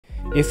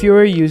If you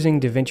are using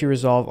DaVinci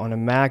Resolve on a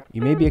Mac,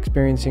 you may be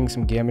experiencing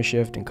some gamma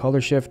shift and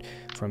color shift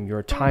from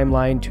your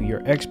timeline to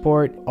your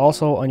export,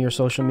 also on your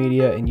social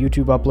media and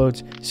YouTube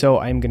uploads. So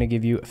I'm going to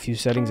give you a few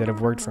settings that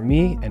have worked for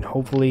me and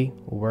hopefully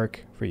will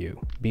work for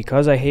you.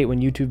 Because I hate when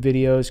YouTube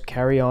videos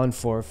carry on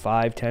for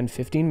 5, 10,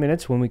 15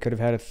 minutes when we could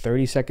have had a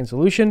 30-second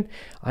solution,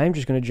 I'm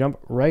just going to jump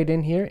right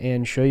in here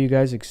and show you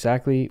guys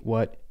exactly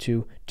what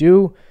to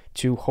do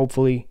to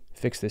hopefully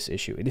fix this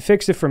issue. It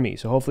fixed it for me,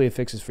 so hopefully it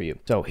fixes for you.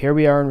 So here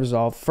we are in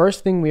Resolve.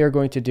 First thing we are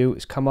going to do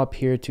is come up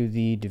here to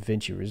the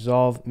DaVinci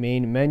Resolve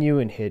main menu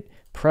and hit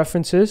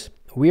Preferences.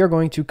 We are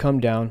going to come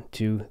down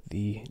to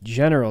the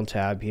General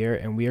tab here,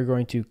 and we are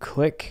going to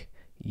click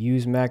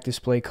Use Mac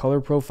Display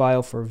Color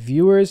Profile for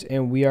Viewers,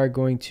 and we are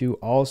going to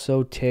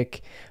also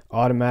tick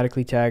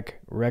automatically tag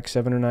Rec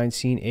 709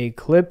 Scene A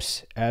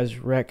Clips as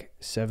Rec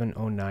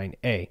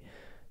 709A.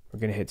 We're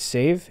going to hit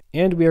Save,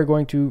 and we are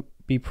going to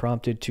be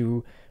prompted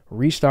to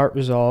restart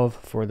Resolve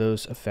for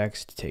those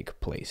effects to take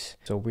place.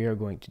 So we are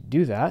going to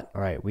do that.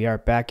 All right, we are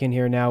back in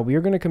here now. We are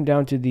going to come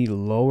down to the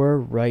lower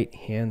right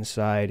hand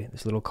side,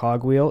 this little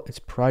cogwheel. It's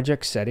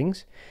Project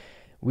Settings.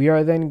 We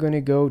are then going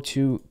to go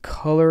to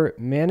Color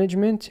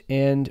Management,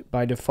 and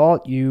by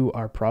default you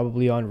are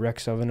probably on Rec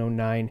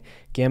 709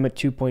 Gamut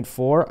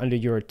 2.4 under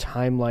your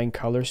timeline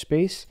color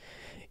space.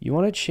 You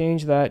want to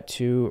change that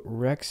to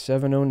Rec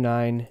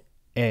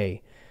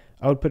 709A.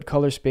 Output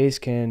color space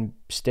can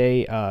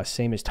stay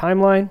same as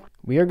timeline.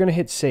 We are going to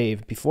hit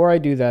save. Before I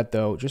do that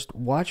though, just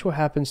watch what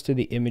happens to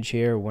the image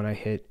here when I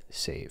hit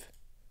save.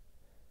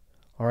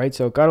 All right,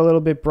 so it got a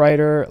little bit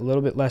brighter, a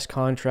little bit less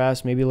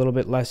contrast, maybe a little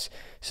bit less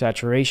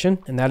saturation.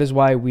 And that is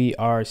why we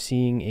are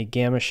seeing a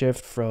gamma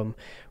shift from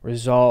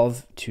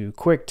Resolve to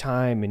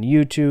QuickTime and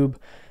YouTube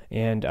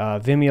and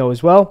Vimeo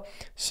as well.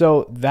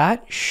 So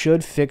that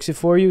should fix it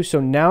for you.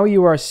 So now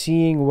you are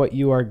seeing what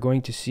you are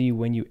going to see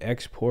when you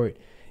export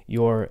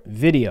your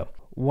video.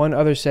 One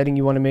other setting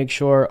you want to make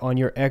sure on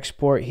your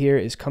export here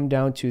is come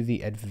down to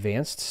the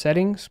advanced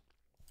settings.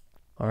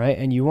 All right,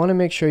 and you want to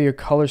make sure your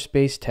color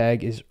space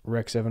tag is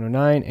Rec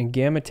 709 and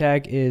gamma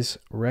tag is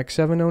Rec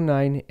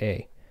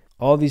 709A.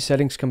 All these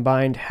settings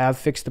combined have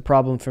fixed the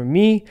problem for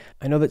me.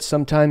 I know that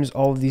sometimes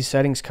all of these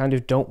settings kind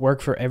of don't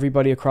work for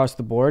everybody across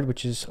the board,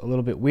 which is a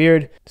little bit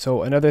weird.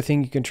 So another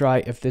thing you can try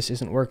if this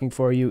isn't working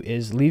for you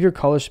is leave your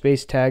color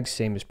space tag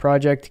same as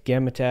project,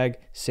 gamma tag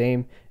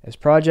same as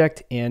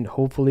project, and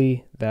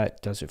hopefully that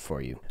does it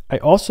for you. I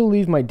also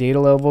leave my data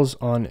levels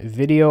on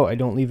video. I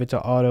don't leave it to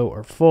auto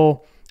or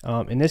full.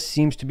 And this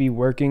seems to be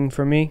working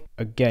for me.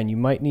 Again, you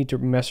might need to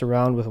mess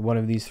around with one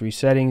of these three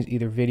settings,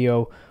 either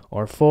video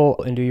or full,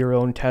 and do your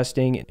own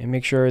testing and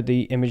make sure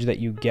the image that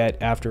you get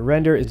after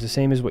render is the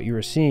same as what you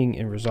were seeing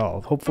in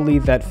Resolve. Hopefully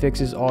that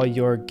fixes all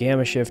your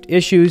gamma shift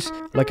issues.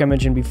 Like I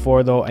mentioned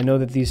before though, I know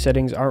that these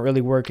settings aren't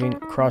really working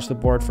across the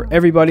board for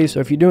everybody. So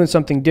if you're doing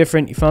something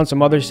different, you found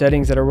some other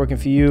settings that are working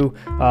for you,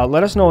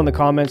 let us know in the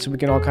comments so we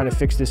can all kind of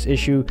fix this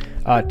issue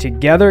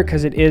together,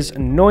 because it is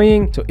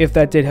annoying. So if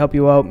that did help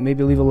you out,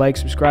 maybe leave a like,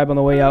 subscribe on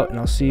the way out, and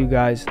I'll see you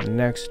guys in the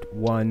next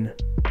one.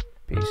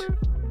 Peace.